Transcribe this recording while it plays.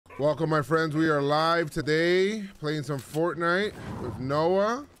Welcome, my friends. We are live today playing some Fortnite with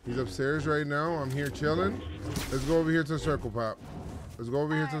Noah. He's upstairs right now. I'm here chilling. Let's go over here to the circle, Pop. Let's go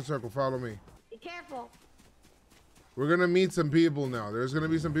over here to the circle. Follow me. Be careful. We're going to meet some people now. There's going to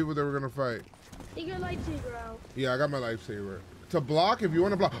be some people that we're going to fight. Take your lightsaber out. Yeah, I got my lifesaver. To block, if you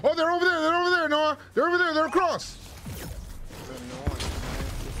want to block. Oh, they're over there. They're over there, Noah. They're over there. They're across.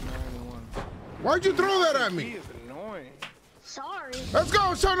 Why'd you throw that at me? He is annoying. Sorry. Let's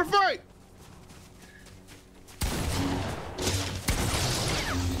go. It's time to fight.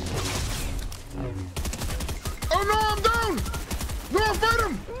 Oh, no, I'm down. Noah, fight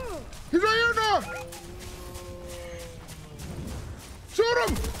him. He's right here, Noah. Shoot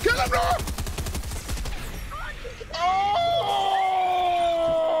him. Kill him, Noah. Oh!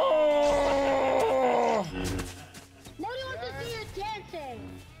 Nobody wants to see you dancing.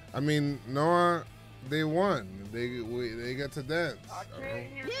 I mean, Noah, they won. They get to dance. They're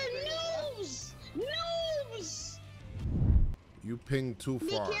noobs! Noobs! You pinged too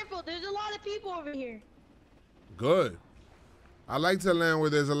far. Be careful, there's a lot of people over here. Good. I like to land where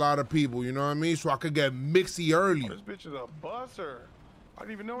there's a lot of people, you know what I mean? So I could get mixy early. This bitch is a busser. I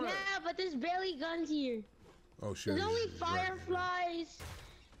didn't even know that. Yeah, but there's barely guns here. Oh, shit. There's only fireflies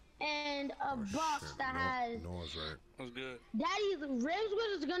and a box that has... Noah's right. That's good. Daddy's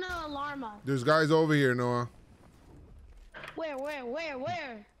Ramswood is gonna alarm us. There's guys over here, Noah. Where? Over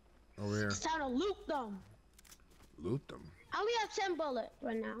here. It's time to loot them. Loot them. I only have 10 bullets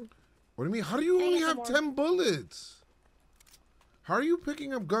right now. What do you mean? How do you only get have some 10 bullets? How are you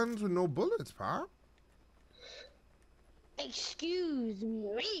picking up guns with no bullets, Pop? Excuse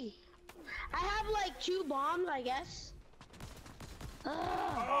me. I have like 2 bombs, I guess. Oh,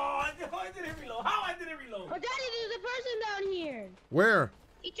 I didn't reload. How I didn't reload? Oh, Daddy, there's a person down here. Where?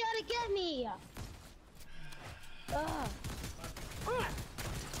 He tried to get me.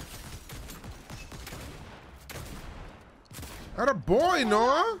 That a boy,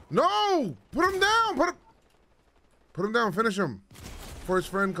 Noah. No! Put him down. Put him down. Finish him before his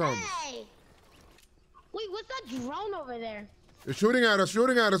friend comes. Hey! Wait, what's that drone over there? They're shooting at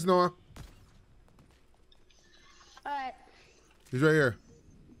us, Noah. Alright, He's right here.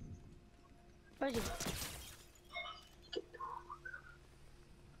 where's he?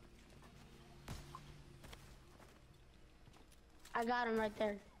 I got him right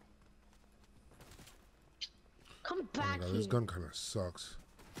there. Come Oh my back God, here. this gun kind of sucks.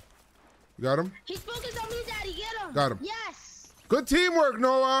 You got him? He's focused on me, Daddy. Get him. Got him. Yes. Good teamwork,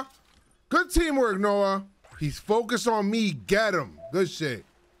 Noah. Good teamwork, Noah. He's focused on me. Get him. Good shit.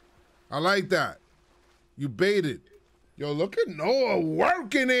 I like that. You baited. Yo, look at Noah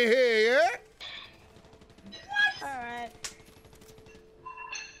working in here, yeah? Alright.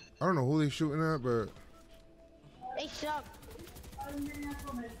 I don't know who they shooting at, but... They suck.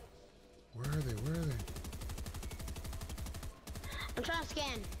 Where are they? I'm trying to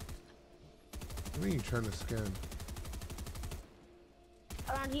scan. What do you mean you're trying to scan?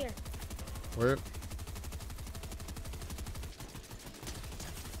 Around here. Where?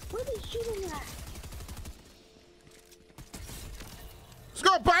 Where are they shooting at? Let's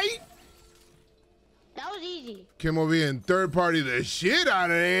go, bite! That was easy. Came over here and third party the shit out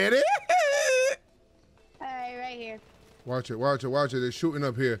of there. Alright, right here. Watch it. They're shooting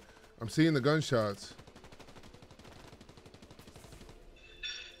up here. I'm seeing the gunshots.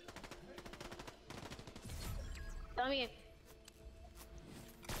 Tell me.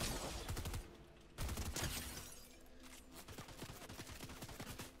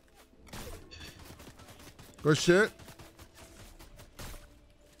 Good shit.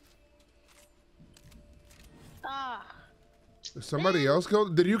 Somebody else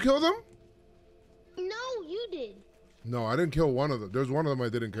killed? Did you kill them? No, you did. No, I didn't kill one of them. There's one of them I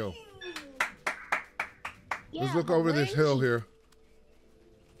didn't kill. Yeah, Let's look but over this where hill is he? here.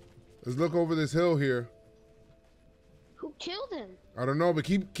 Let's look over this hill here. Who killed him? I don't know, but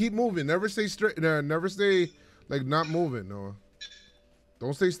keep moving. Never stay straight. Never stay like not moving, Noah.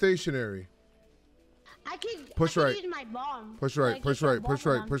 Don't stay stationary. I could Push I could right. use my bomb. Push So I right, could push kill right, both push of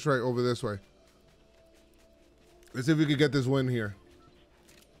right, them. push right over this way. Let's see if we can get this win here.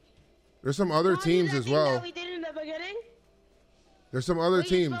 There's some other Wanna do teams that as thing well. that we did in the beginning? There's some other Will you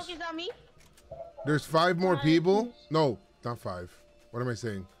teams. focus on me? There's 5 more Five people. teams. No, not 5. What am I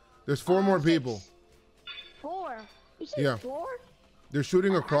saying? There's 4 more 6. people. 4. You said Yeah. 4? They're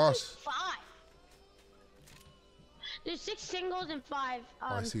shooting across. 5. There's 6 singles and 5.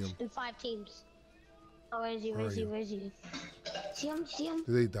 I see 'em. And 5 teams. Oh, where is he? Where are you? Where is he? See him? See him?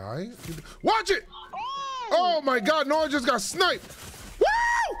 Did they die? Watch it! Oh! Oh my God! Noah just got sniped. Woo!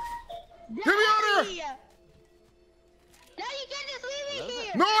 Get me out of here! Daddy, you can't just leave me here!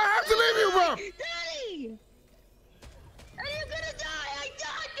 here. No, I have to leave you, Pop. Daddy! Are you gonna die? I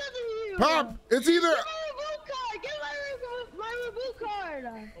died because of you. Pop, it's either... Get my reboot card. Get my reboot card.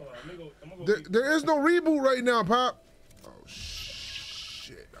 I'm gonna go There is no reboot right now, Pop. Oh,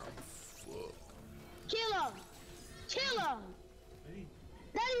 shit. I'm fucked. Kill him. Kill him.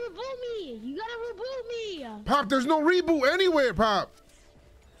 Daddy, reboot me. You gotta reboot me. Pop, there's no reboot anywhere, Pop.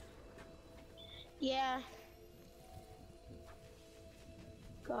 Yeah.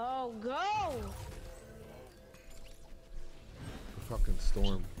 Go, go. Fucking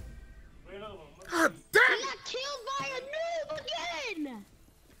storm. God damn We it. got killed by a noob again.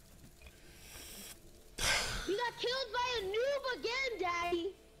 We got killed by a noob again,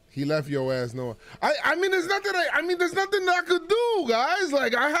 Daddy. He left your ass, Noah. I mean, there's nothing there's nothing I could do, guys.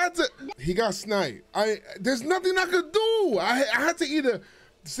 Like, I had to. He got sniped. There's nothing I could do. I had to either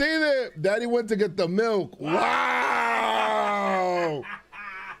say that Daddy went to get the milk. Wow.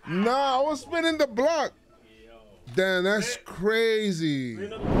 Nah, I was spinning the block. Damn, that's crazy.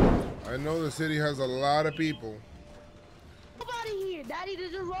 I know the city has a lot of people. Nobody here, Daddy.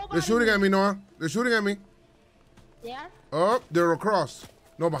 There's a robot. They're shooting at me, Noah. They're shooting at me. Yeah. Oh, they're across.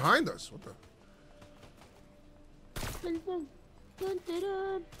 No, behind us. What the?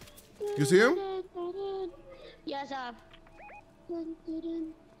 You see him? Yes,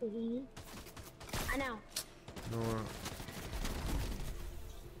 I know. Noah.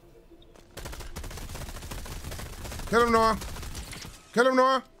 Kill him, Noah. Kill him,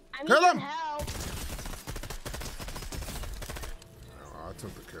 Noah. I Kill need him. help. Oh, I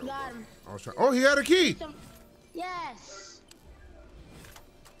took the kill. Got him. I was trying. Oh, he had a key. Yes.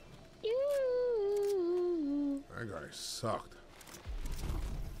 That guy sucked.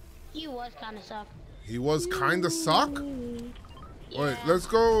 He was kind of suck. He was kind of suck? Yeah. Wait, let's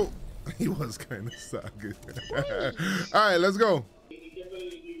go. He was kind of suck. All right, let's go.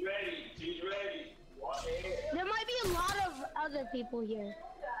 There might be a lot of other people here.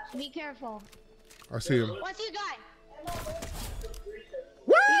 So be careful. I see him. What's your guy?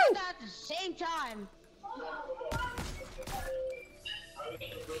 Woo! We got at the same time.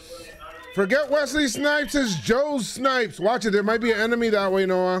 Forget Wesley Snipes, it's Joe Snipes. Watch it, there might be an enemy that way,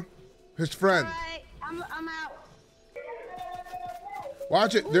 Noah. His friend. Alright, I'm out.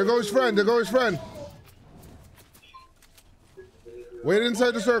 Watch it, there goes his friend, there goes his friend. Wait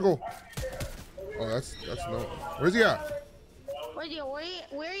inside the circle. Oh, that's no. Where's he at? Where you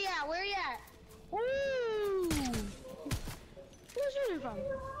at? Where you at? Ooh. Who's shooting from?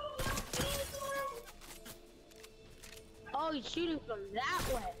 Oh, he's shooting from that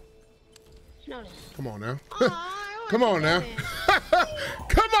way. Notice. Come on now. Oh, Come on now.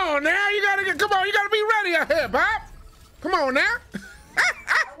 Come on now. You gotta be ready out here, Bob. Come on now.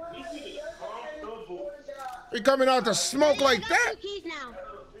 You coming out the smoke like that?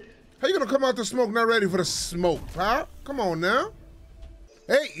 How you gonna come out the smoke not ready for the smoke, Pop? Come on now.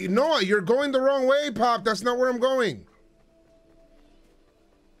 Hey, you know what? You're going the wrong way, Pop. That's not where I'm going.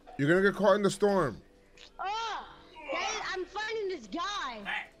 You're gonna get caught in the storm. Oh, Dad, I'm fighting this guy.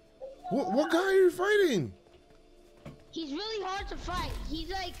 What guy are you fighting? He's really hard to fight. He's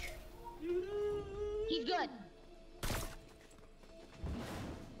like, he's good.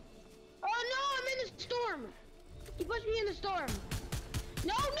 Oh no, I'm in the storm. He pushed me in the storm.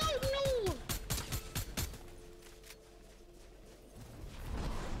 No, no, no.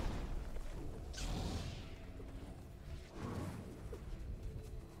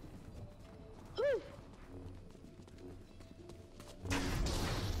 Whew.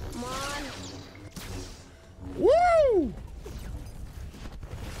 Come on. Woo!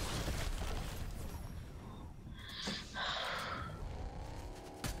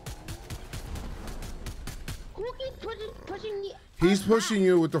 Who keeps pushing me? He's pushing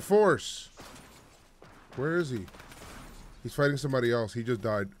you with the force. Where is he? He's fighting somebody else. He just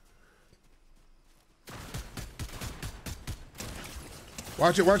died.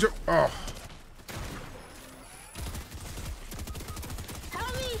 Watch it, watch it. Oh.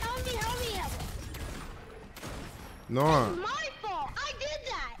 Help me, help me, help me. No. It's my fault. I did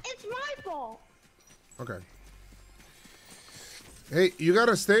that. It's my fault. Okay. Hey, you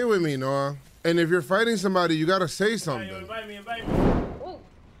gotta stay with me, Noah. And if you're fighting somebody, you gotta say something. Invite me. Oh.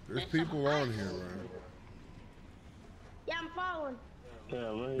 There's people on here, man. Yeah, I'm following.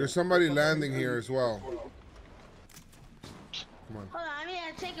 There's somebody landing here as well. Come on. Hold on, I need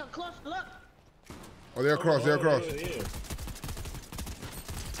to take a close look. Oh, they're across, they're across. I see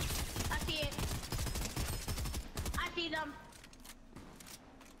it. I see them.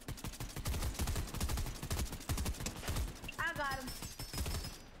 I got him.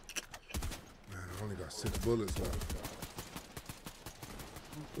 Man, I only got 6 bullets left.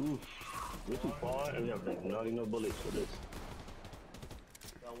 Oof. We're too far, and we have like not enough bullets for this.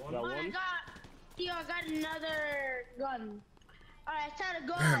 Got Oh, one? I got another gun. Alright, it's time to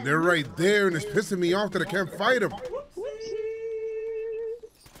go. Damn, they're right there, and it's pissing me off that I can't fight them. I'm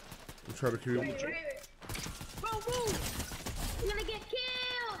trying to kill you. Bro, move! You're gonna get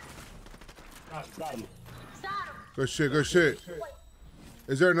killed! Got him. Stop! Good shit, good shit.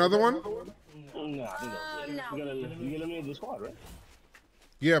 Is there another one? Nah, No. you eliminated the squad, right?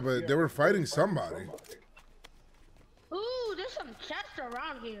 Yeah, but they were fighting somebody. Ooh, there's some chests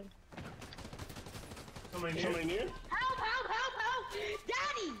around here. Somebody near? Help, help, help, help!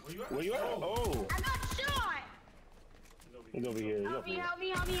 Daddy! Where you at? Oh. I got shot! He's over here. Help me, help me,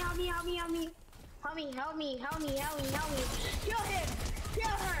 help me, help me, help me, help me. Help me, help me, help me, help me, help me. Kill him! Kill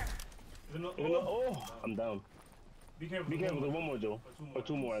her! Oh, I'm down. Be careful. There's one more, Joe. Or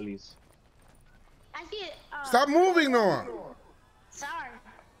two more at least. I see it. Stop moving, Noah. Sorry.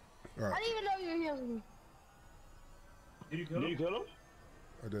 All right, I didn't even know you were healing. Did you kill him?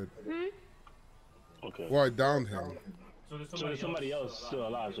 I did. Okay. Well, I downed him. So there's somebody else still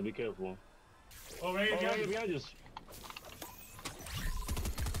alive, so be careful. Oh, right here. Behind us.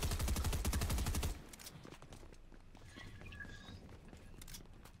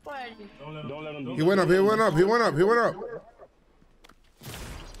 Don't let him. He went up, he went up, he went up, he went up.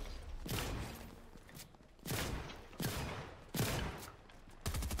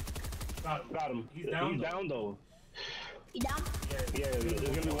 Got him. He's down though. You down? Yeah, there's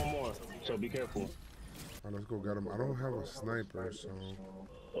gonna be one more, so be careful. All right, let's go get him. I don't have a sniper, so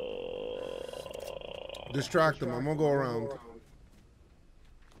distract him. I'm gonna go around.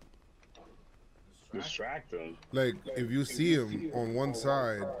 Distract him. Like, if you see him on one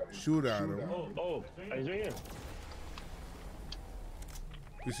side, shoot at him. Oh, he's right here.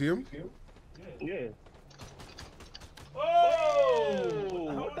 You see him? Yeah. Oh!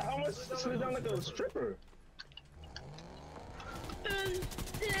 What the hell? I slid down like a stripper.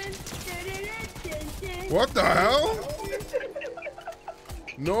 What the hell?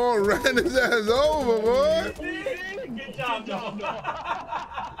 No, ran his ass over, boy. Good job, Joe.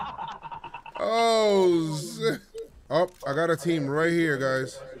 Oh, shit. Oh, I got a team right here,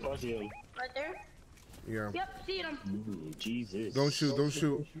 guys. I see him. Right there? Yeah. Yep, see him. Ooh, Jesus. Don't shoot, don't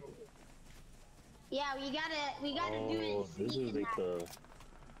shoot. Yeah, we gotta do it. This is like the.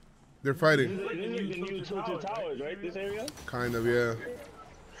 They're fighting. This is like the new two towers, right? This area? Kind of, yeah.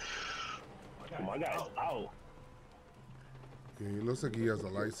 Oh, my guy's out. Yeah, he looks like he has a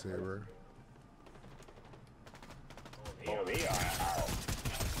lightsaber. Oh, they are out.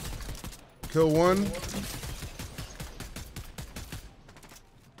 Kill one.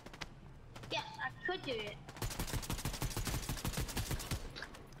 Yes, I could do it.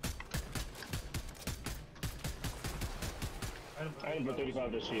 I didn't put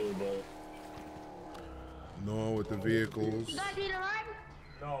 35 to shield, but. No, with the vehicles. You guys need a ride?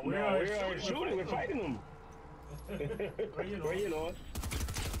 No, We're shooting. We're fighting them. Where you know?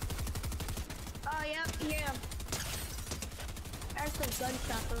 Oh, yep, yeah. There's some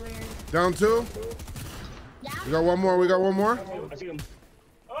gunshots over here. Down two. Yeah? We got one more, we got one more. I see him.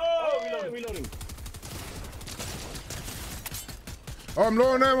 Oh, Reloading. Oh, I'm low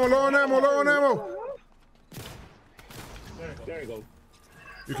on ammo, low on ammo, low on ammo. There you go.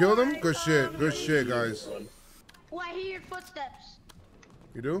 You killed him? Good shit, guys. Oh, I hear your footsteps.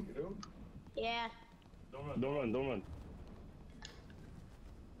 You do? Yeah. Don't run.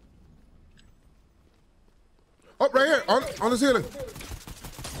 Oh, right here, on the ceiling.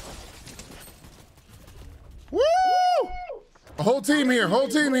 Woo! A whole team here, Whole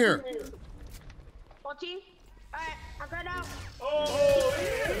team? Alright, I'll go out. Oh,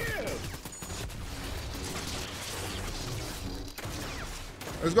 yeah.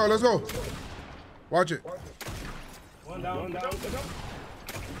 Let's go. Watch it. One down.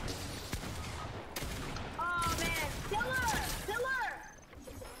 Oh, man. Kill her.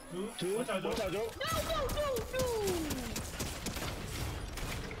 Two. Watch out, Joe. No.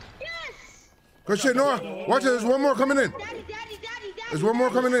 Yes. Good shit, Noah. Watch it, there's one more coming in. Daddy. There's one more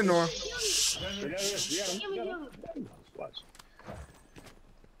coming in, Noah. Watch.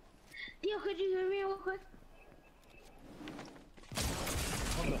 Yo, could you hear me real quick?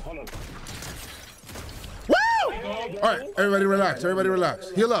 Hold on. Woo! All right, everybody relax.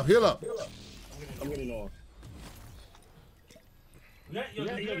 Heal up. I'm getting on. There's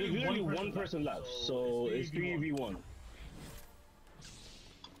There's literally one person left, so it's 3v1. Alright,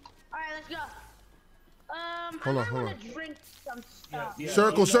 let's go. Hold on. I wanna drink some stuff.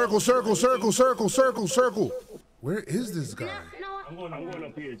 Circle. Where is this guy? No, I'm going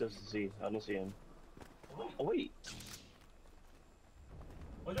up here just to see. I don't see him. Oh, wait.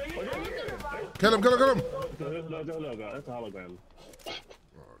 Kill him, kill him, kill him. No, that's a hologram. Oh,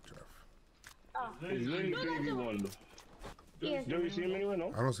 Jeff. He's literally 3v1. Yes. Do you see him anywhere?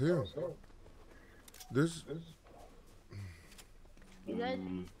 No? I don't see him. This. You good?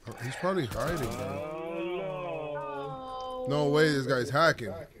 He's probably hiding, bro. Oh. No way this guy's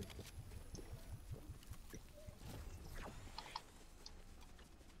hacking.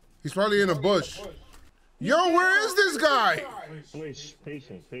 He's probably in a bush. Yo, where is this guy? Wait,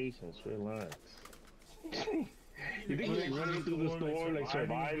 patience, relax. You think he's like running through the storm, like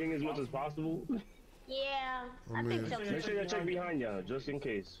surviving as much as possible? Yeah, I think so. Make sure you check behind you, just in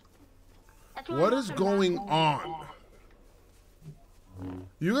case. What is going on?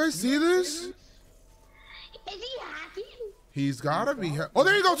 You guys see this? Is he hacking? He's gotta be. Oh,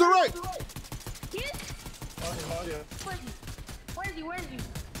 there you go to the right. Yes. Where is he? Where is he?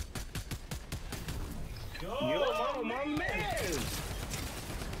 Yo, my man!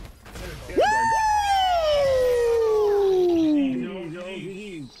 Woo! Yo,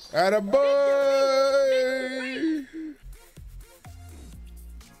 Attaboy!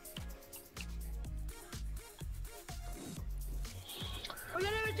 We're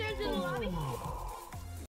gonna return to the